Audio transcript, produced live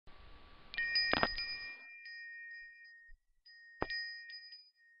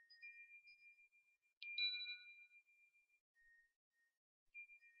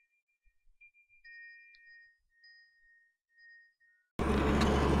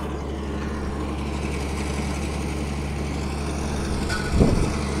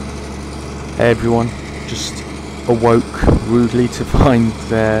Hey everyone, just awoke rudely to find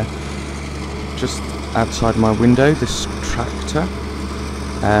there, just outside my window, this tractor.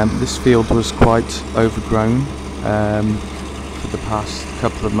 This field was quite overgrown for the past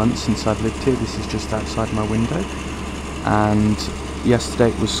couple of months since I've lived here. This is just outside my window, and yesterday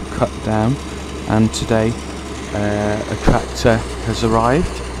it was cut down, and today a tractor has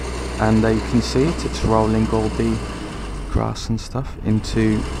arrived, and there you can see it. It's rolling all the grass and stuff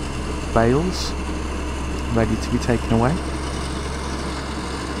into bales ready to be taken away.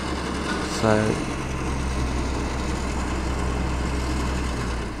 So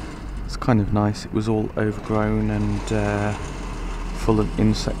it's kind of nice. It was all overgrown and full of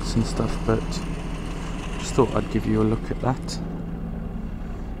insects and stuff, but just thought I'd give you a look at that.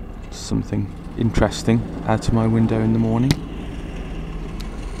 Something interesting out of my window in the morning.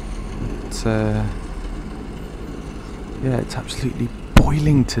 Yeah, it's absolutely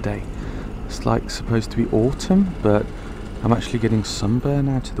boiling today. It's like supposed to be autumn, but I'm actually getting sunburn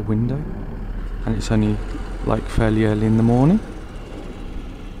out of the window, and it's only like fairly early in the morning.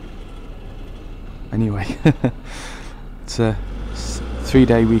 Anyway, it's a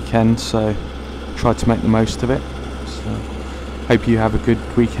 3-day weekend, so try to make the most of it. So hope you have a good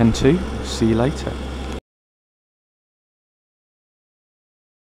weekend too. See you later.